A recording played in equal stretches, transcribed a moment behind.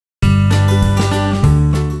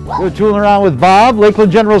We're tooling around with Bob,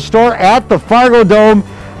 Lakeland General Store at the Fargo Dome.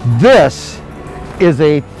 This is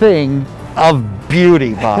a thing of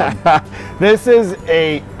beauty, Bob. This is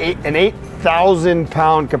an 8,000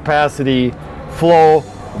 pound capacity flow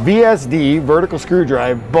VSD vertical screw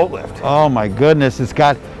drive boat lift. Oh my goodness, it's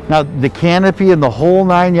got now the canopy and the whole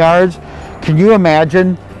 9 yards. Can you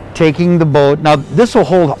imagine taking the boat? Now this will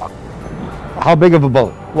hold how big of a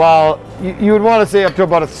boat? Well, you would want to say up to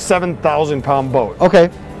about a 7,000 pound boat. Okay.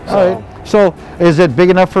 All right. So is it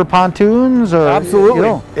big enough for pontoons? Or, absolutely. You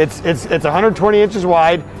know? It's 120 inches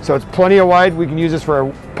wide, so it's plenty of wide. We can use this for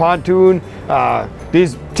a pontoon.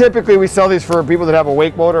 These typically we sell these for people that have a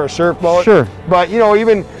wake boat or a surf boat. Sure. But you know,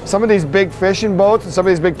 even some of these big fishing boats and some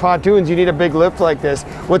of these big pontoons, you need a big lift like this.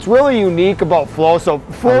 What's really unique about Flow, so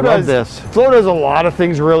Flow does a lot of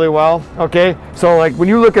things really well. Okay, so like when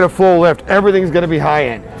you look at a Flow lift, everything's going to be high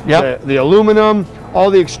end. Yep. The aluminum,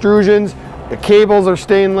 all the extrusions, the cables are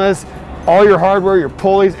stainless. All your hardware, your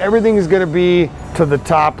pulleys, everything is going to be to the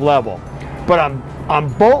top level. But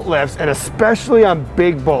on boat lifts, and especially on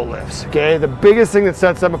big boat lifts, okay, the biggest thing that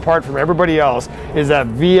sets them apart from everybody else is that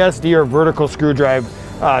VSD or vertical screw drive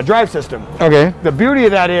system. Okay. The beauty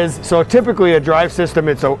of that is, so typically a drive system,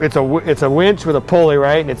 it's a winch with a pulley,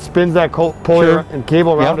 right, and it spins that pulley and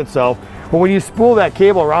cable around itself. But when you spool that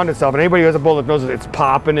cable around itself, and anybody who has a boat lift knows that it's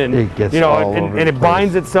popping and it gets and it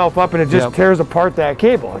binds itself up and it just tears apart that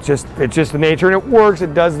cable. It's just the nature, and it works.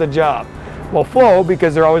 It does the job. Well, Flow,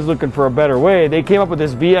 because they're always looking for a better way, they came up with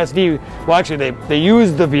this VSD. Well, actually, they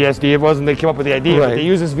used the VSD. It wasn't they came up with the idea, but they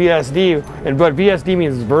used this VSD, and what VSD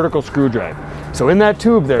means is vertical screw drive. So in that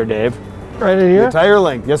tube there, Dave, right in here, the entire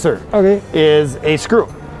length, yes sir, is a screw.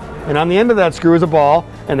 And on the end of that screw is a ball,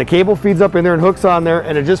 and the cable feeds up in there and hooks on there,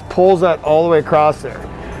 and it just pulls that all the way across there.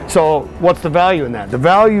 So what's the value in that? The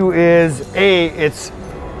value is, it's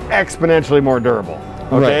exponentially more durable,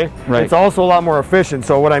 okay? Right. It's also a lot more efficient.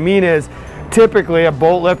 So what I mean is, typically a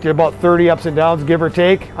boat lift, you're about 30 ups and downs, give or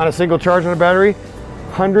take, on a single charge on a battery,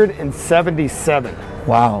 177.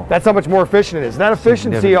 Wow. That's how much more efficient it is. That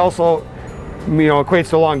efficiency also, equates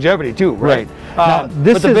to longevity too, right? Now,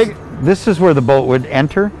 this is where the boat would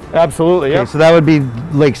enter? Absolutely, okay, so that would be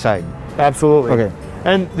lakeside. Absolutely. Okay.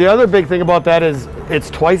 And the other big thing about that is it's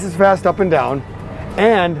twice as fast up and down,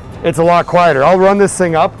 and it's a lot quieter. I'll run this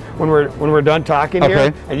thing up when we're done talking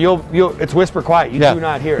here, and it's whisper quiet. You do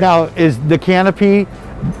not hear it. Now, is the canopy,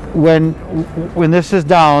 when this is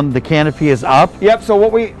down, the canopy is up? Yep. So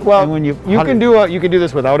when you can do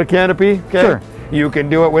this without a canopy. Okay? Sure. You can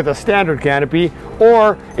do it with a standard canopy,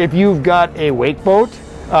 or if you've got a wake boat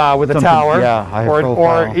with a tower,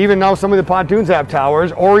 or even now some of the pontoons have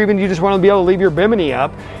towers, or even you just want to be able to leave your bimini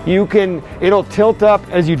up, it'll tilt up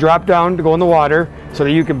as you drop down to go in the water, so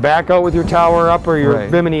that you can back out with your tower up or your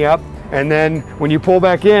bimini up, and then when you pull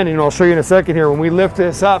back in, and I'll show you in a second here, when we lift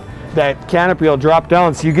this up, that canopy will drop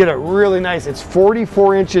down, so you get it really nice. It's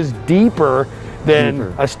 44 inches deeper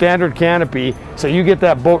than a standard canopy, so you get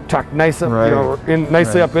that boat tucked nice up,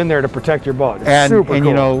 nicely up in there to protect your boat. It's super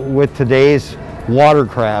cool. With today's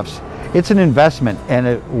watercrafts, it's an investment,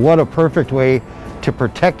 and what a perfect way to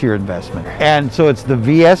protect your investment. And so it's the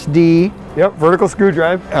VSD. Yep, vertical screw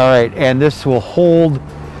drive. All right, and this will hold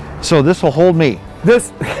me.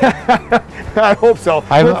 This, I hope so.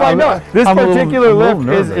 We'll find out. This particular lift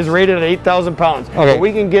is rated at 8,000 pounds. Okay. But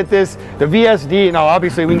we can get this, the VSD, now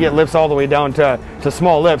obviously we can get lifts all the way down to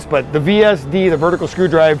small lifts, but the VSD, the vertical screw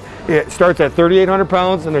drive, it starts at 3,800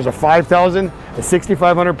 pounds, and there's a 5,000, a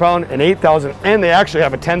 6,500 pound, an 8,000, and they actually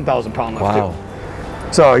have a 10,000 pound lift too.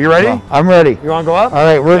 So, you ready? Well, I'm ready. You want to go up? All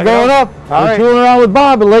right, we're going up. We're tooling around with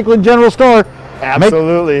Bob at Lakeland General Store.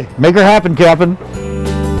 Absolutely. Make her happen, Captain.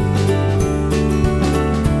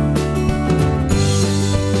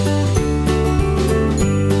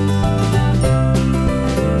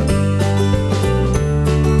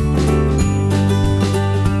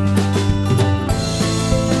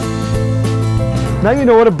 Now you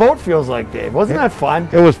know what a boat feels like, Dave. Wasn't that fun?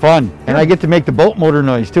 It was fun. And I get to make the boat motor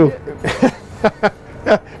noise, too.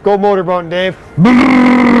 Go motorboating, Dave.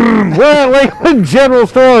 We're at Lakeland General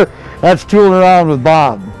Store. That's Tooling Around with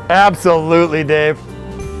Bob. Absolutely, Dave.